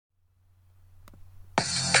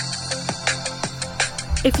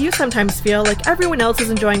If you sometimes feel like everyone else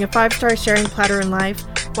is enjoying a 5-star sharing platter in life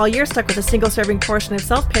while you're stuck with a single-serving portion of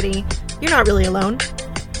self-pity, you're not really alone.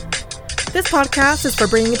 This podcast is for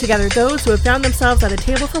bringing together those who have found themselves at a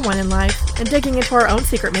table for one in life and digging into our own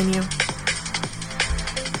secret menu.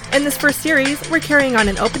 In this first series, we're carrying on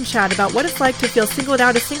an open chat about what it's like to feel singled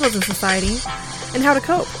out as singles in society and how to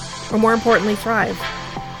cope, or more importantly, thrive.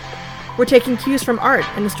 We're taking cues from art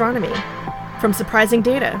and astronomy, from surprising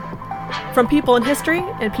data, from people in history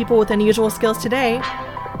and people with unusual skills today,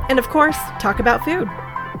 and of course, talk about food.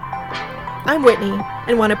 I'm Whitney,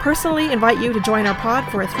 and want to personally invite you to join our pod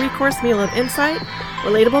for a 3-course meal of insight,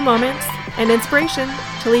 relatable moments, and inspiration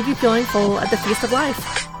to leave you feeling full at the feast of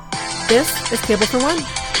life. This is Table for One.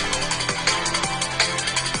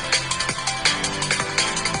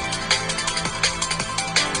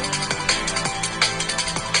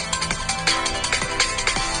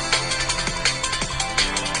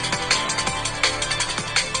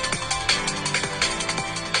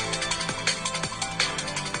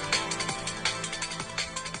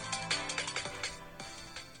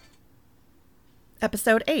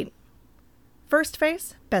 Episode 8. First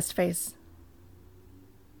face, best face.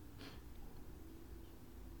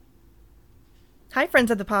 Hi,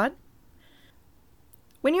 friends of the pod.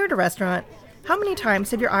 When you're at a restaurant, how many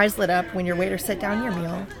times have your eyes lit up when your waiter set down your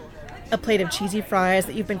meal? A plate of cheesy fries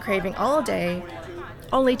that you've been craving all day,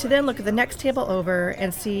 only to then look at the next table over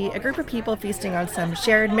and see a group of people feasting on some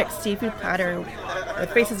shared mixed seafood platter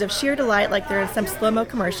with faces of sheer delight like they're in some slow-mo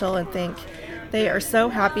commercial and think, they are so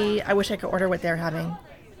happy, I wish I could order what they're having.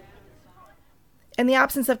 In the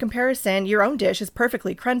absence of comparison, your own dish is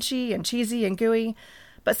perfectly crunchy and cheesy and gooey,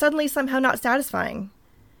 but suddenly somehow not satisfying.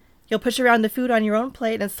 You'll push around the food on your own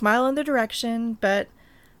plate and smile in their direction, but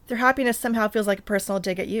their happiness somehow feels like a personal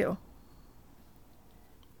dig at you.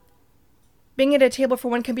 Being at a table for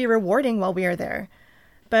one can be rewarding while we are there,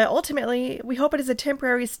 but ultimately, we hope it is a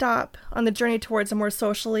temporary stop on the journey towards a more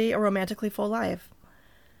socially or romantically full life.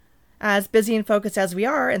 As busy and focused as we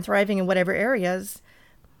are and thriving in whatever areas,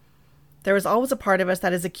 there is always a part of us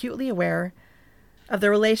that is acutely aware of the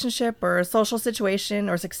relationship or social situation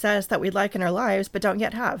or success that we'd like in our lives but don't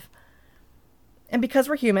yet have. And because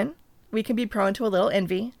we're human, we can be prone to a little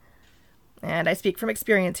envy, and I speak from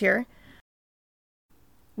experience here.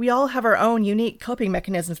 We all have our own unique coping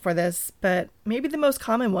mechanisms for this, but maybe the most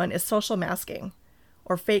common one is social masking,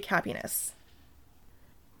 or fake happiness.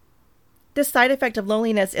 This side effect of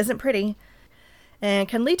loneliness isn't pretty, and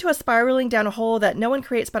can lead to us spiraling down a hole that no one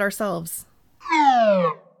creates but ourselves.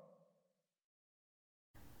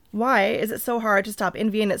 Why is it so hard to stop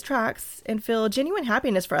envy in its tracks and feel genuine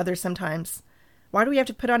happiness for others sometimes? Why do we have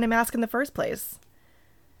to put on a mask in the first place?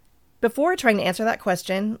 Before trying to answer that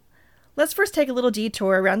question, let's first take a little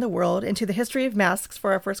detour around the world into the history of masks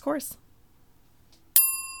for our first course.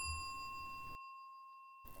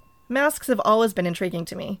 Masks have always been intriguing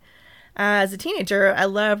to me. As a teenager, I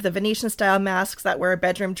loved the Venetian-style masks that were a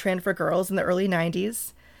bedroom trend for girls in the early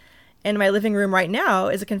 90s. In my living room right now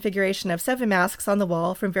is a configuration of 7 masks on the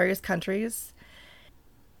wall from various countries.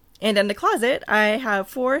 And in the closet, I have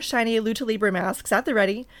 4 shiny Lucha Libre masks at the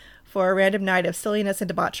ready for a random night of silliness and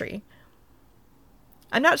debauchery.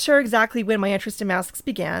 I'm not sure exactly when my interest in masks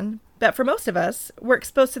began, but for most of us, we're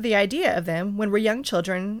exposed to the idea of them when we're young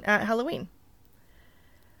children at Halloween.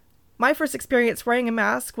 My first experience wearing a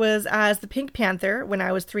mask was as the Pink Panther when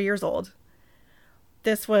I was 3 years old.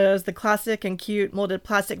 This was the classic and cute molded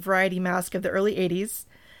plastic variety mask of the early 80s,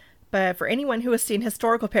 but for anyone who has seen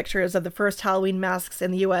historical pictures of the first Halloween masks in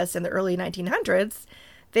the US in the early 1900s,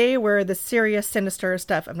 they were the serious, sinister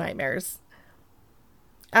stuff of nightmares.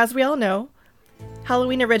 As we all know,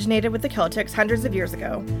 Halloween originated with the Celtics hundreds of years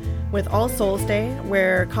ago, with All Souls Day,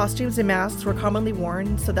 where costumes and masks were commonly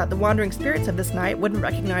worn so that the wandering spirits of this night wouldn't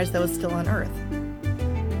recognize those still on Earth.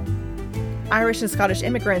 Irish and Scottish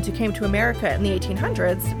immigrants who came to America in the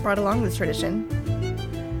 1800s brought along this tradition.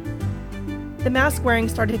 The mask wearing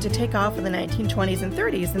started to take off in the 1920s and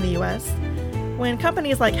 30s in the US, when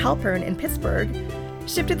companies like Halpern in Pittsburgh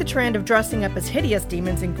shifted the trend of dressing up as hideous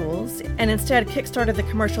demons and ghouls, and instead kickstarted the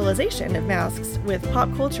commercialization of masks with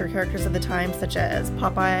pop culture characters of the time such as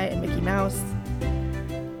Popeye and Mickey Mouse.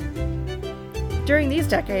 During these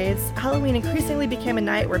decades, Halloween increasingly became a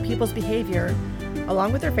night where people's behavior,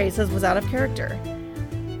 along with their faces, was out of character.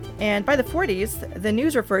 And by the 40s, the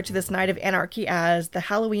news referred to this night of anarchy as the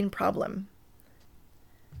Halloween problem.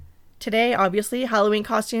 Today, obviously, Halloween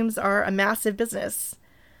costumes are a massive business.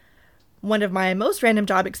 One of my most random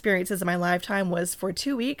job experiences in my lifetime was for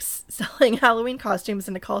 2 weeks selling Halloween costumes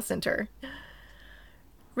in a call center.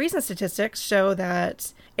 Recent statistics show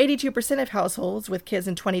that 82% of households with kids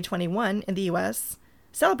in 2021 in the U.S.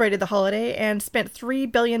 celebrated the holiday, and spent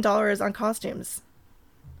 $3 billion on costumes.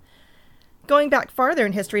 Going back farther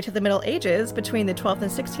in history to the Middle Ages, between the 12th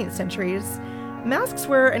and 16th centuries, masks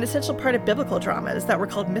were an essential part of biblical dramas that were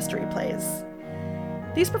called mystery plays.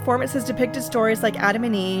 These performances depicted stories like Adam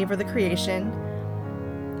and Eve or the creation.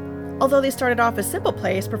 Although they started off as simple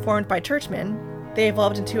plays performed by churchmen, they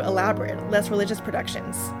evolved into elaborate, less religious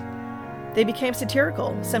productions. They became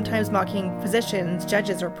satirical, sometimes mocking physicians,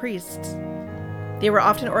 judges, or priests. They were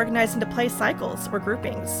often organized into play cycles or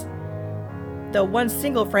groupings. Though one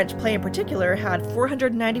single French play in particular had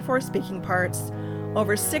 494 speaking parts,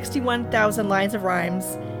 over 61,000 lines of rhymes,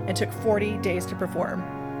 and took 40 days to perform.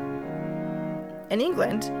 In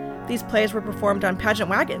England, these plays were performed on pageant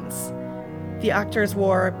wagons. The actors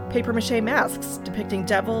wore papier-mâché masks depicting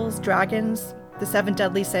devils, dragons, the 7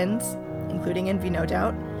 deadly sins, including envy no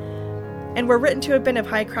doubt, and were written to have been of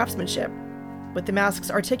high craftsmanship, with the masks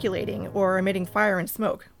articulating or emitting fire and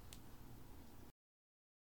smoke.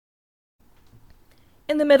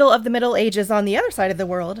 In the middle of the Middle Ages on the other side of the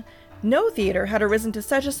world, no theater had arisen to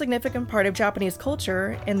such a significant part of Japanese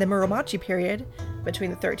culture in the Muromachi period, between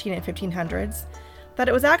the 13 and 1500s, that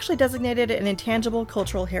it was actually designated an intangible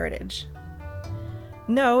cultural heritage.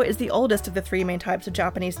 No is the oldest of the 3 main types of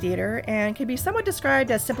Japanese theater and can be somewhat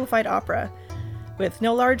described as simplified opera, with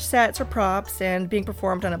no large sets or props and being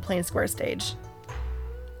performed on a plain square stage.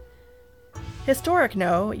 Historic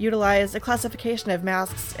No utilized a classification of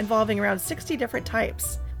masks involving around 60 different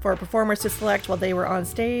types for performers to select while they were on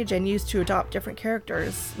stage and used to adopt different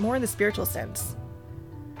characters, more in the spiritual sense.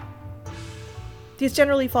 These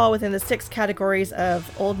generally fall within the 6 categories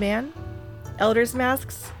of old man, elders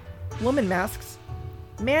masks, woman masks,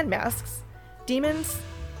 man masks, demons,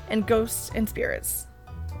 and ghosts and spirits.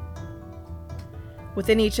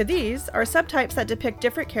 Within each of these are subtypes that depict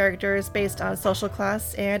different characters based on social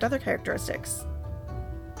class and other characteristics.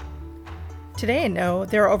 Today in No,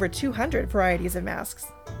 there are over 200 varieties of masks.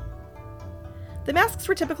 The masks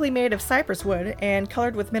were typically made of cypress wood and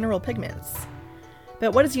colored with mineral pigments.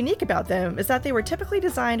 But what is unique about them is that they were typically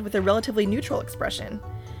designed with a relatively neutral expression.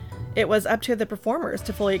 It was up to the performers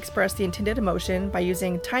to fully express the intended emotion by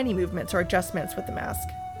using tiny movements or adjustments with the mask.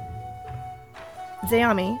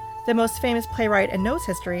 Zeami, the most famous playwright in No's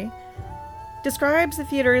history, describes the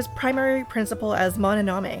theater's primary principle as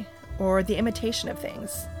mononame, or the imitation of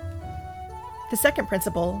things. The second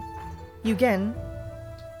principle, yugen,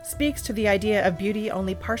 speaks to the idea of beauty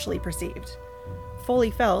only partially perceived,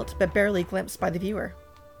 fully felt but barely glimpsed by the viewer.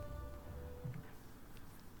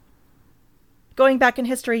 Going back in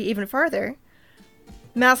history even farther,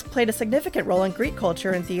 mask played a significant role in Greek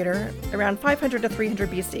culture and theater around 500 to 300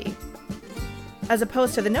 BC. As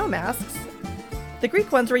opposed to the No masks, the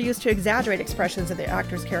Greek ones were used to exaggerate expressions of the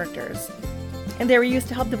actors' characters, and they were used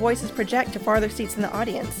to help the voices project to farther seats in the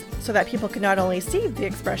audience so that people could not only see the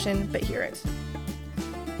expression but hear it.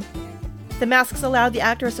 The masks allowed the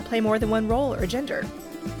actors to play more than one role or gender.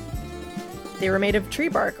 They were made of tree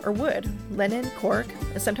bark or wood, linen, cork,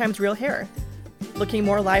 and sometimes real hair, looking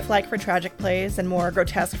more lifelike for tragic plays and more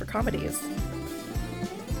grotesque for comedies.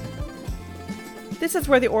 This is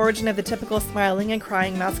where the origin of the typical smiling and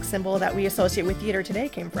crying mask symbol that we associate with theater today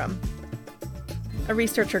came from. A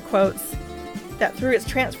researcher quotes that through its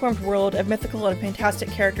transformed world of mythical and fantastic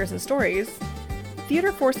characters and stories,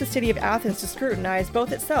 theater forced the city of Athens to scrutinize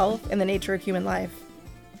both itself and the nature of human life.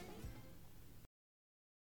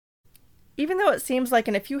 Even though it seems like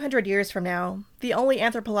in a few hundred years from now, the only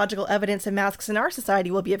anthropological evidence of masks in our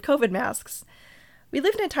society will be of COVID masks, we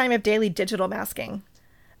live in a time of daily digital masking,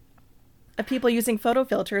 of people using photo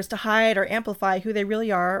filters to hide or amplify who they really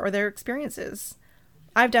are or their experiences.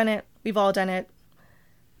 I've done it, we've all done it,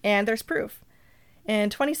 and there's proof. In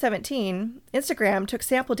 2017, Instagram took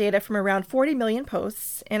sample data from around 40 million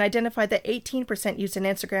posts and identified that 18% used an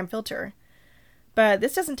Instagram filter. But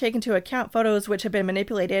this doesn't take into account photos which have been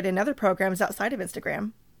manipulated in other programs outside of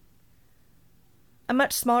Instagram. A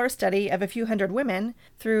much smaller study of a few hundred women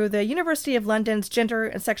through the University of London's Gender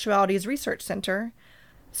and Sexualities Research Centre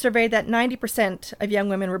surveyed that 90% of young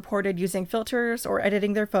women reported using filters or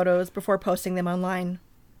editing their photos before posting them online.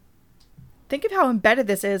 Think of how embedded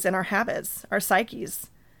this is in our habits, our psyches,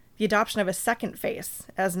 the adoption of a second face,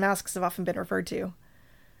 as masks have often been referred to.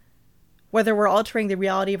 Whether we're altering the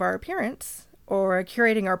reality of our appearance, or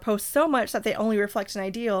curating our posts so much that they only reflect an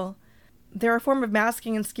ideal, they're a form of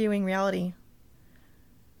masking and skewing reality.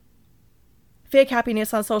 Fake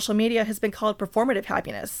happiness on social media has been called performative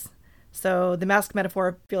happiness, so the mask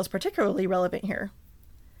metaphor feels particularly relevant here.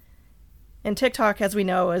 And TikTok, as we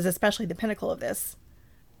know, is especially the pinnacle of this.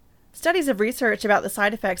 Studies have researched about the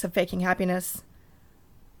side effects of faking happiness.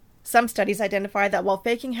 Some studies identify that while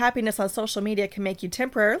faking happiness on social media can make you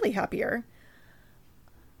temporarily happier,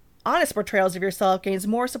 honest portrayals of yourself gains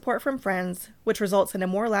more support from friends, which results in a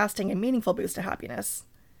more lasting and meaningful boost to happiness.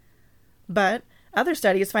 But other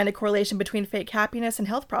studies find a correlation between fake happiness and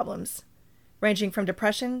health problems, ranging from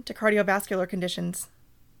depression to cardiovascular conditions.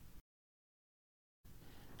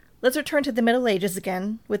 Let's return to the Middle Ages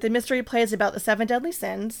again, with the mystery plays about the 7 deadly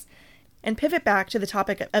sins, and pivot back to the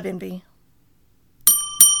topic of envy.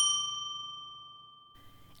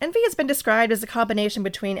 Envy has been described as a combination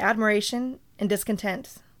between admiration and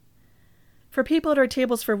discontent. For people at our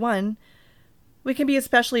tables for one, we can be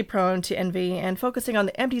especially prone to envy and focusing on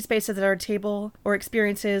the empty spaces at our table or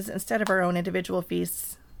experiences instead of our own individual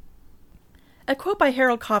feasts. A quote by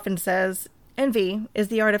Harold Coffin says, "Envy is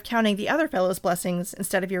the art of counting the other fellow's blessings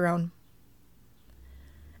instead of your own."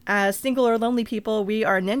 As single or lonely people, we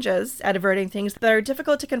are ninjas at averting things that are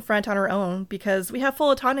difficult to confront on our own because we have full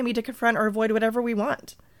autonomy to confront or avoid whatever we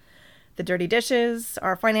want. The dirty dishes,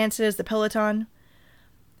 our finances, the Peloton.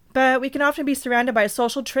 But we can often be surrounded by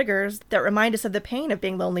social triggers that remind us of the pain of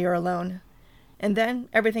being lonely or alone. And then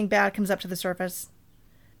everything bad comes up to the surface.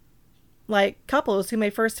 Like couples who may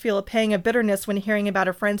first feel a pang of bitterness when hearing about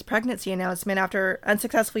a friend's pregnancy announcement after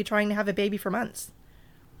unsuccessfully trying to have a baby for months.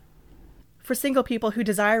 For single people who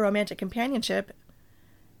desire romantic companionship,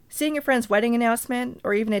 seeing a friend's wedding announcement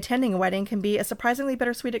or even attending a wedding can be a surprisingly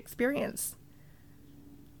bittersweet experience.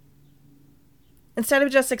 Instead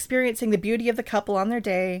of just experiencing the beauty of the couple on their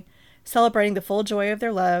day, celebrating the full joy of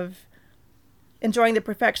their love, enjoying the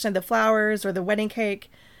perfection of the flowers or the wedding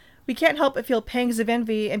cake, we can't help but feel pangs of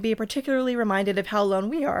envy and be particularly reminded of how alone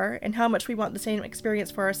we are and how much we want the same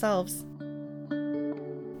experience for ourselves.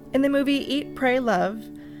 In the movie Eat, Pray, Love,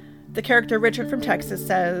 the character Richard from Texas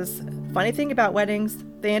says, "Funny thing about weddings,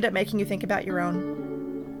 they end up making you think about your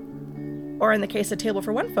own." Or in the case of Table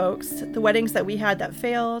for One folks, the weddings that we had that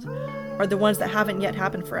failed are the ones that haven't yet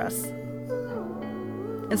happened for us.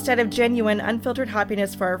 Instead of genuine, unfiltered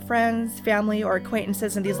happiness for our friends, family, or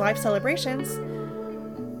acquaintances in these life celebrations,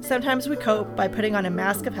 sometimes we cope by putting on a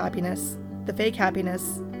mask of happiness, the fake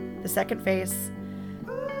happiness, the second face,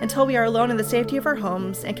 until we are alone in the safety of our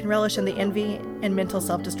homes and can relish in the envy and mental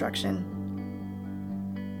self-destruction.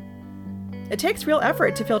 It takes real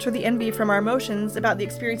effort to filter the envy from our emotions about the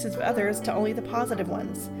experiences of others to only the positive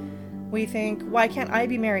ones. We think, why can't I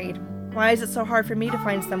be married? Why is it so hard for me to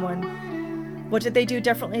find someone? What did they do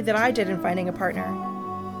differently that I did in finding a partner?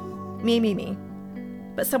 Me.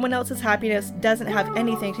 But someone else's happiness doesn't have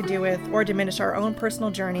anything to do with or diminish our own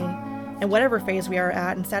personal journey and whatever phase we are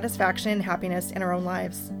at in satisfaction and happiness in our own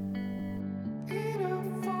lives.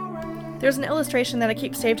 There's an illustration that I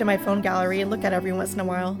keep saved in my phone gallery and look at every once in a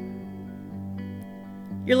while.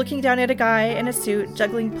 You're looking down at a guy in a suit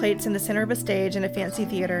juggling plates in the center of a stage in a fancy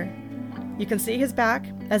theater. You can see his back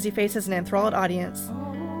as he faces an enthralled audience.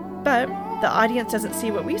 But the audience doesn't see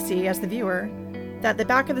what we see as the viewer, that the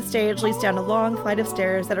back of the stage leads down a long flight of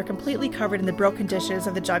stairs that are completely covered in the broken dishes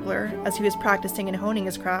of the juggler as he was practicing and honing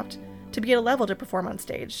his craft to be at a level to perform on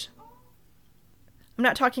stage. I'm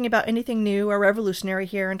not talking about anything new or revolutionary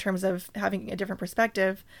here in terms of having a different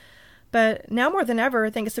perspective, but now more than ever,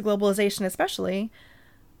 thanks to globalization especially,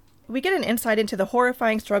 we get an insight into the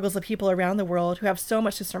horrifying struggles of people around the world who have so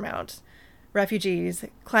much to surmount. Refugees,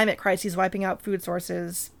 climate crises wiping out food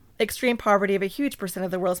sources, extreme poverty of a huge percent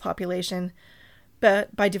of the world's population.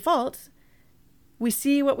 But by default, we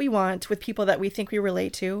see what we want with people that we think we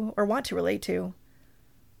relate to or want to relate to.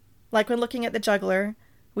 Like when looking at the juggler,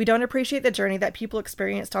 we don't appreciate the journey that people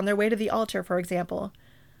experienced on their way to the altar, for example.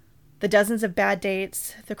 The dozens of bad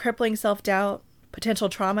dates, the crippling self-doubt, potential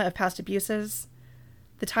trauma of past abuses,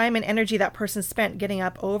 the time and energy that person spent getting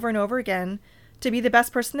up over and over again to be the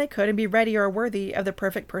best person they could and be ready or worthy of the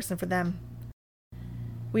perfect person for them.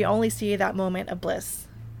 We only see that moment of bliss.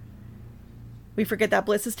 We forget that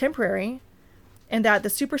bliss is temporary, and that the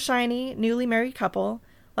super shiny, newly married couple,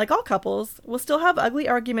 like all couples, will still have ugly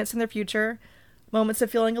arguments in their future, moments of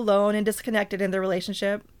feeling alone and disconnected in their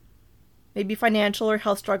relationship, maybe financial or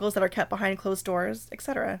health struggles that are kept behind closed doors,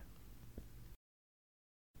 etc.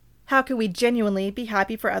 How can we genuinely be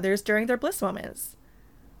happy for others during their bliss moments?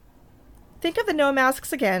 Think of the no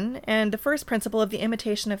masks again, and the first principle of the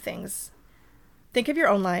imitation of things. Think of your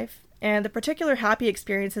own life, and the particular happy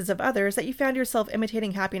experiences of others that you found yourself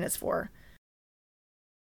imitating happiness for.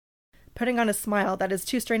 Putting on a smile that is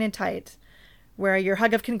too straight and tight, where your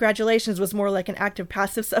hug of congratulations was more like an act of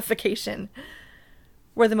passive suffocation,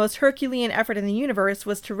 where the most Herculean effort in the universe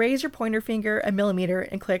was to raise your pointer finger a millimeter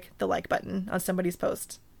and click the like button on somebody's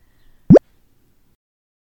post.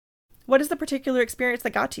 What is the particular experience that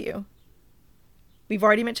got to you? We've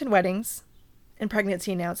already mentioned weddings and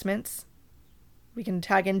pregnancy announcements. We can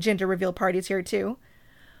tag in gender reveal parties here too.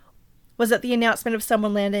 Was it the announcement of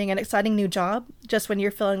someone landing an exciting new job just when you're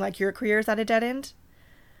feeling like your career is at a dead end?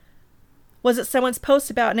 Was it someone's post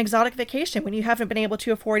about an exotic vacation when you haven't been able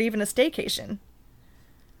to afford even a staycation?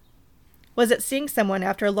 Was it seeing someone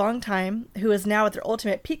after a long time who is now at their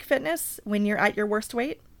ultimate peak fitness when you're at your worst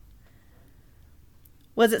weight?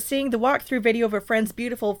 Was it seeing the walkthrough video of a friend's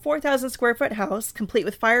beautiful 4,000 square foot house, complete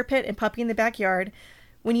with fire pit and puppy in the backyard,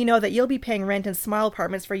 when you know that you'll be paying rent in small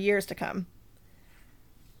apartments for years to come?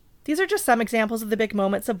 These are just some examples of the big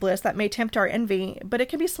moments of bliss that may tempt our envy, but it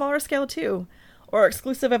can be smaller scale too, or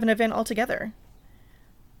exclusive of an event altogether.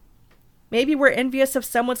 Maybe we're envious of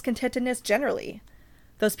someone's contentedness generally.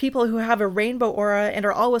 Those people who have a rainbow aura and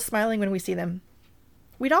are always smiling when we see them.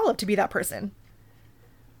 We'd all love to be that person.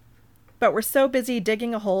 But we're so busy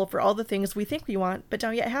digging a hole for all the things we think we want but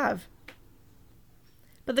don't yet have.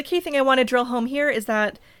 But the key thing I want to drill home here is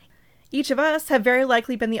that each of us have very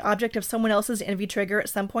likely been the object of someone else's envy trigger at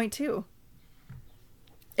some point too.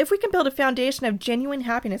 If we can build a foundation of genuine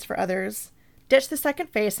happiness for others, ditch the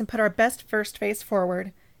second face and put our best first face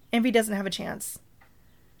forward, envy doesn't have a chance.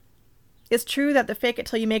 It's true that the fake it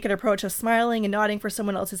till you make it approach of smiling and nodding for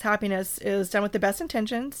someone else's happiness is done with the best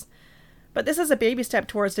intentions, but this is a baby step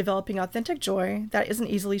towards developing authentic joy that isn't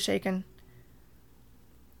easily shaken.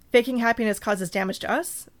 Faking happiness causes damage to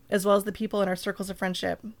us, as well as the people in our circles of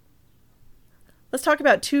friendship. Let's talk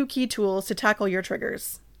about 2 key tools to tackle your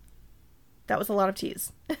triggers. That was a lot of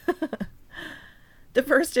T's. The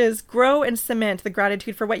first is grow and cement the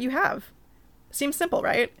gratitude for what you have. Seems simple,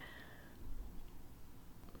 right?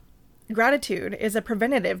 Gratitude is a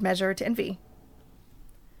preventative measure to envy.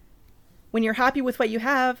 When you're happy with what you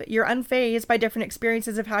have, you're unfazed by different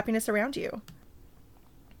experiences of happiness around you.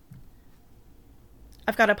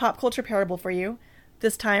 I've got a pop culture parable for you,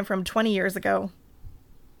 this time from 20 years ago.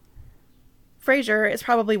 Frasier is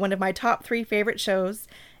probably one of my top 3 favorite shows,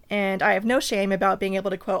 and I have no shame about being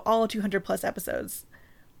able to quote all 200 plus episodes.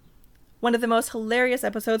 One of the most hilarious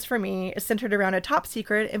episodes for me is centered around a top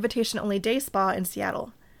secret invitation-only day spa in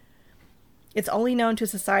Seattle. It's only known to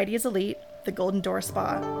society's elite, the Golden Door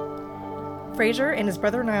Spa. Frasier and his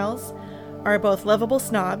brother Niles are both lovable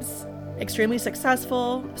snobs, extremely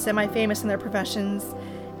successful, semi-famous in their professions,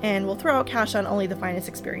 and will throw out cash on only the finest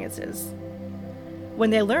experiences. When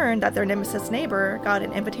they learn that their nemesis neighbor got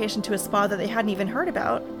an invitation to a spa that they hadn't even heard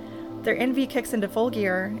about, their envy kicks into full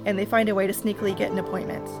gear, and they find a way to sneakily get an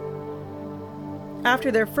appointment.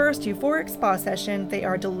 After their first euphoric spa session, they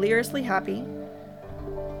are deliriously happy.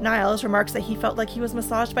 Niles remarks that he felt like he was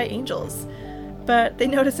massaged by angels, but they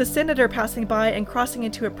notice a senator passing by and crossing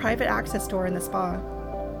into a private access door in the spa.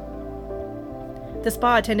 The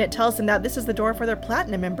spa attendant tells them that this is the door for their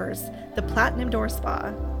platinum members, the Platinum Door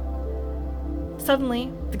Spa.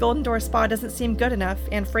 Suddenly, the Golden Door Spa doesn't seem good enough,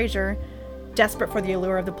 and Frasier, desperate for the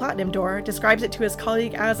allure of the Platinum Door, describes it to his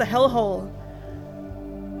colleague as a hellhole.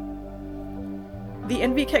 The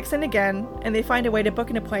envy kicks in again, and they find a way to book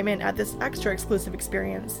an appointment at this extra exclusive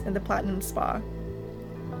experience in the Platinum Spa.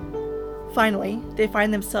 Finally, they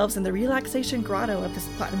find themselves in the relaxation grotto of this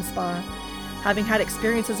Platinum Spa, having had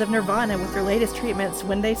experiences of nirvana with their latest treatments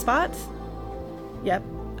when they spot, yep,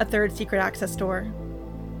 a third secret access door.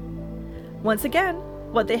 Once again,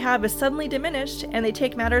 what they have is suddenly diminished, and they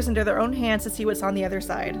take matters into their own hands to see what's on the other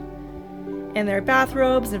side. In their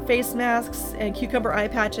bathrobes and face masks and cucumber eye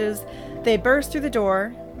patches, they burst through the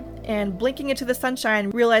door, and blinking into the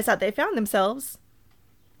sunshine, realize that they found themselves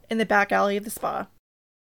in the back alley of the spa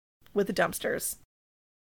with the dumpsters,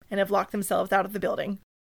 and have locked themselves out of the building.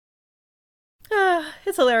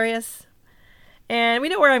 It's hilarious. And we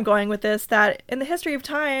know where I'm going with this, that in the history of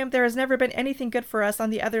time, there has never been anything good for us on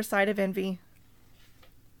the other side of envy.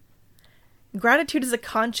 Gratitude is a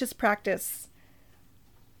conscious practice.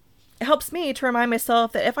 It helps me to remind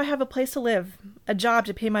myself that if I have a place to live, a job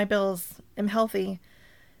to pay my bills, am healthy,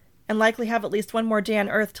 and likely have at least one more day on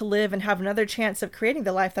earth to live and have another chance of creating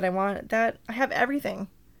the life that I want, that I have everything.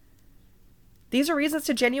 These are reasons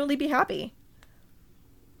to genuinely be happy.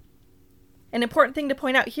 An important thing to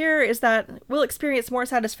point out here is that we'll experience more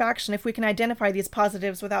satisfaction if we can identify these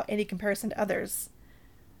positives without any comparison to others.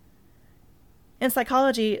 In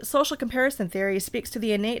psychology, social comparison theory speaks to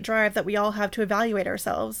the innate drive that we all have to evaluate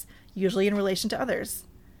ourselves, usually in relation to others.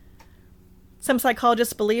 Some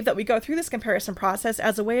psychologists believe that we go through this comparison process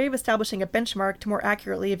as a way of establishing a benchmark to more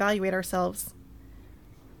accurately evaluate ourselves.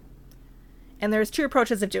 And there's 2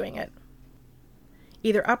 approaches of doing it.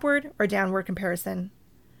 Either upward or downward comparison.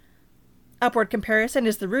 Upward comparison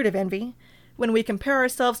is the root of envy, when we compare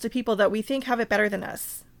ourselves to people that we think have it better than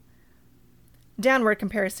us. Downward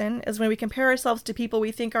comparison is when we compare ourselves to people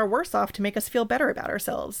we think are worse off to make us feel better about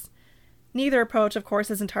ourselves. Neither approach, of course,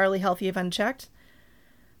 is entirely healthy if unchecked.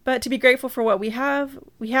 But to be grateful for what we have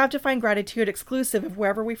to find gratitude exclusive of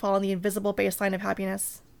wherever we fall on the invisible baseline of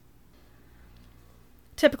happiness.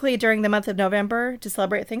 Typically during the month of November, to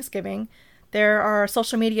celebrate Thanksgiving, there are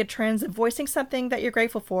social media trends of voicing something that you're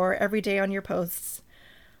grateful for every day on your posts.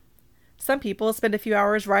 Some people spend a few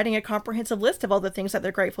hours writing a comprehensive list of all the things that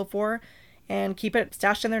they're grateful for and keep it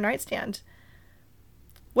stashed in their nightstand.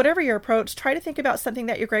 Whatever your approach, try to think about something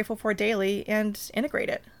that you're grateful for daily and integrate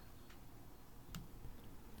it.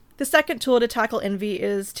 The second tool to tackle envy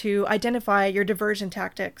is to identify your diversion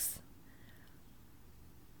tactics.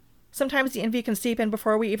 Sometimes the envy can seep in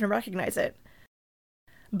before we even recognize it.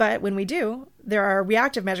 But when we do, there are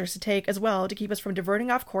reactive measures to take as well to keep us from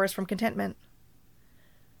diverting off course from contentment.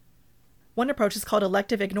 One approach is called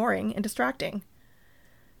elective ignoring and distracting.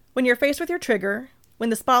 When you're faced with your trigger, when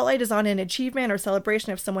the spotlight is on an achievement or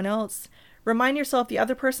celebration of someone else, remind yourself the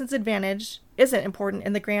other person's advantage isn't important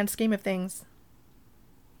in the grand scheme of things.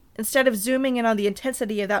 Instead of zooming in on the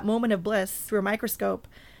intensity of that moment of bliss through a microscope,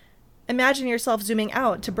 imagine yourself zooming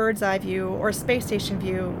out to bird's eye view or space station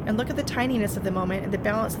view and look at the tininess of the moment and the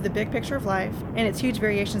balance of the big picture of life and its huge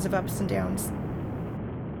variations of ups and downs.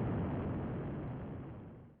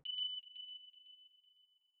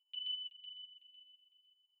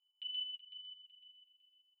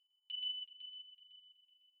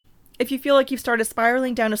 If you feel like you've started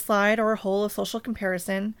spiraling down a slide or a hole of social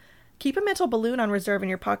comparison, keep a mental balloon on reserve in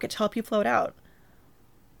your pocket to help you float out.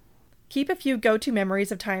 Keep a few go-to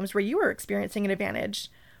memories of times where you were experiencing an advantage,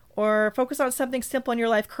 or focus on something simple in your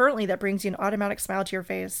life currently that brings you an automatic smile to your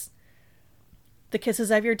face. The kisses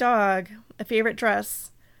of your dog, a favorite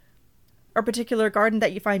dress, or a particular garden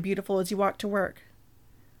that you find beautiful as you walk to work.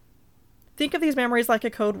 Think of these memories like a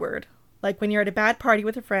code word, like when you're at a bad party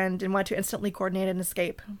with a friend and want to instantly coordinate an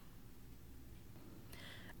escape.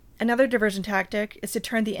 Another diversion tactic is to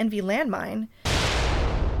turn the envy landmine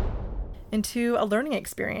into a learning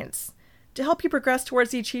experience to help you progress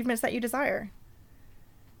towards the achievements that you desire.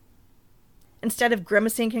 Instead of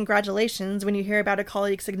grimacing congratulations when you hear about a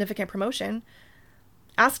colleague's significant promotion,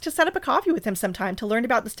 ask to set up a coffee with them sometime to learn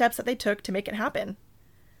about the steps that they took to make it happen.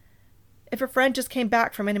 If a friend just came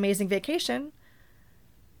back from an amazing vacation,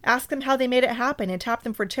 ask them how they made it happen and tap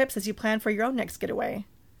them for tips as you plan for your own next getaway.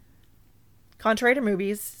 Contrary to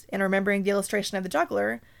movies, and remembering the illustration of the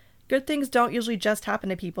juggler, good things don't usually just happen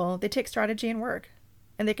to people. They take strategy and work,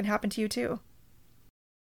 and they can happen to you too.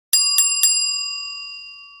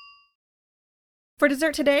 For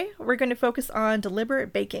dessert today, we're going to focus on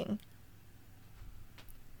deliberate baking.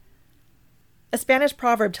 A Spanish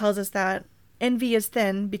proverb tells us that envy is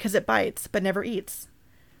thin because it bites but never eats.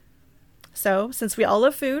 So, since we all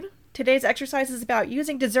love food, today's exercise is about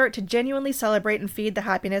using dessert to genuinely celebrate and feed the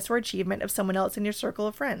happiness or achievement of someone else in your circle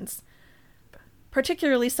of friends,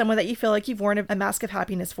 particularly someone that you feel like you've worn a mask of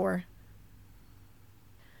happiness for.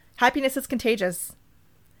 Happiness is contagious.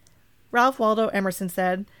 Ralph Waldo Emerson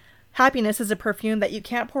said, "Happiness is a perfume that you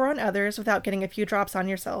can't pour on others without getting a few drops on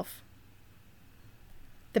yourself."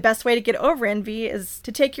 The best way to get over envy is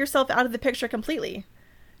to take yourself out of the picture completely.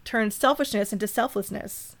 Turn selfishness into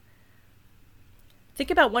selflessness. Think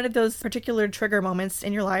about one of those particular trigger moments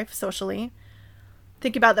in your life socially.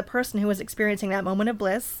 Think about the person who was experiencing that moment of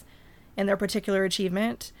bliss and their particular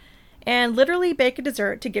achievement, and literally bake a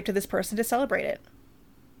dessert to give to this person to celebrate it.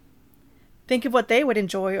 Think of what they would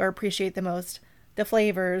enjoy or appreciate the most, the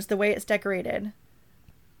flavors, the way it's decorated.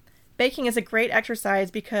 Baking is a great exercise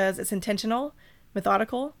because it's intentional,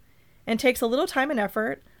 methodical, and takes a little time and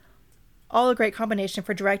effort, all a great combination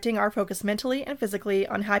for directing our focus mentally and physically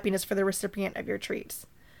on happiness for the recipient of your treats.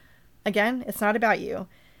 Again, it's not about you.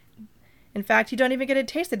 In fact, you don't even get to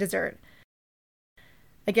taste the dessert.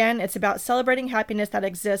 Again, it's about celebrating happiness that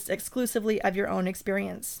exists exclusively of your own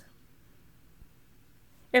experience.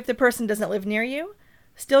 If the person doesn't live near you,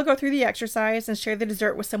 still go through the exercise and share the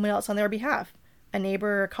dessert with someone else on their behalf, a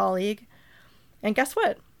neighbor or colleague. And guess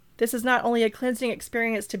what? This is not only a cleansing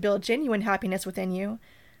experience to build genuine happiness within you,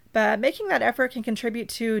 but making that effort can contribute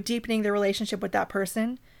to deepening the relationship with that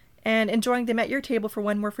person and enjoying them at your table for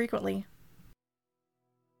one more frequently.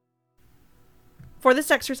 For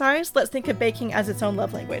this exercise, let's think of baking as its own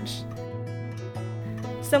love language.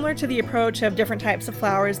 Similar to the approach of different types of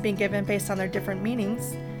flowers being given based on their different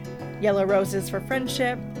meanings, yellow roses for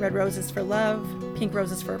friendship, red roses for love, pink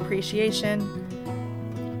roses for appreciation.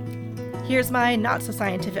 Here's my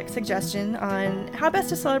not-so-scientific suggestion on how best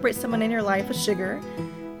to celebrate someone in your life with sugar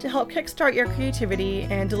to help kickstart your creativity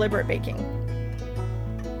and deliberate baking.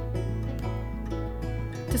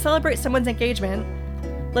 To celebrate someone's engagement,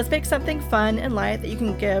 let's make something fun and light that you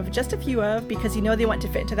can give just a few of because you know they want to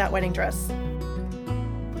fit into that wedding dress.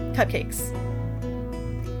 Cupcakes.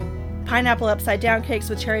 Pineapple upside down cakes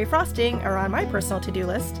with cherry frosting are on my personal to-do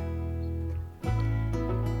list.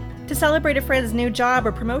 To celebrate a friend's new job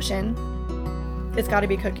or promotion, it's got to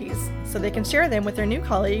be cookies, so they can share them with their new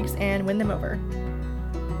colleagues and win them over.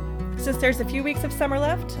 Since there's a few weeks of summer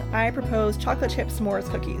left, I propose chocolate chip s'mores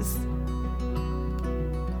cookies.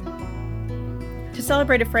 To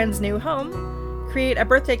celebrate a friend's new home, create a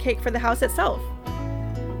birthday cake for the house itself.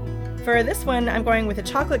 For this one, I'm going with a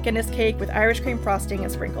chocolate Guinness cake with Irish cream frosting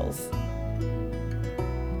and sprinkles.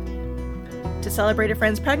 To celebrate a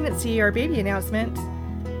friend's pregnancy or baby announcement,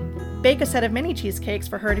 bake a set of mini cheesecakes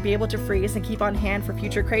for her to be able to freeze and keep on hand for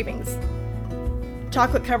future cravings.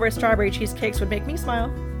 Chocolate-covered strawberry cheesecakes would make me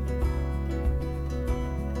smile.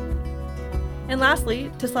 And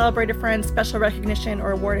lastly, to celebrate a friend's special recognition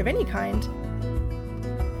or award of any kind,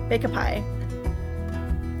 bake a pie.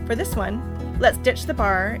 For this one, let's ditch the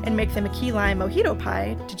bar and make them a key lime mojito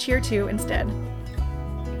pie to cheer to instead.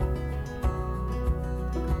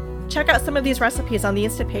 Check out some of these recipes on the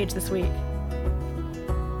Insta page this week.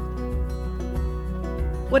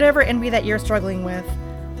 Whatever envy that you're struggling with,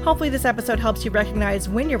 hopefully this episode helps you recognize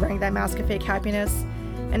when you're wearing that mask of fake happiness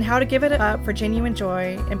and how to give it up for genuine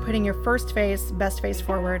joy and putting your first face, best face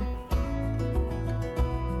forward.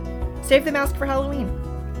 Save the mask for Halloween.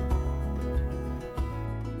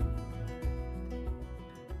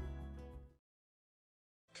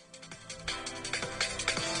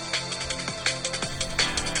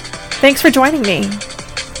 Thanks for joining me.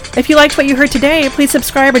 If you liked what you heard today, please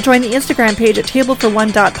subscribe or join the Instagram page at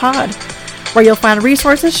tablefor1.pod, where you'll find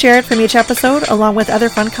resources shared from each episode along with other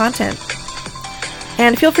fun content.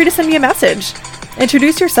 And feel free to send me a message.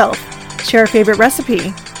 Introduce yourself. Share a favorite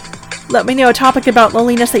recipe. Let me know a topic about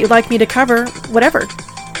loneliness that you'd like me to cover, whatever.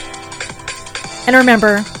 And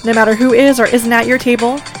remember, no matter who is or isn't at your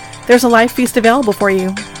table, there's a life feast available for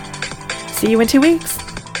you. See you in 2 weeks.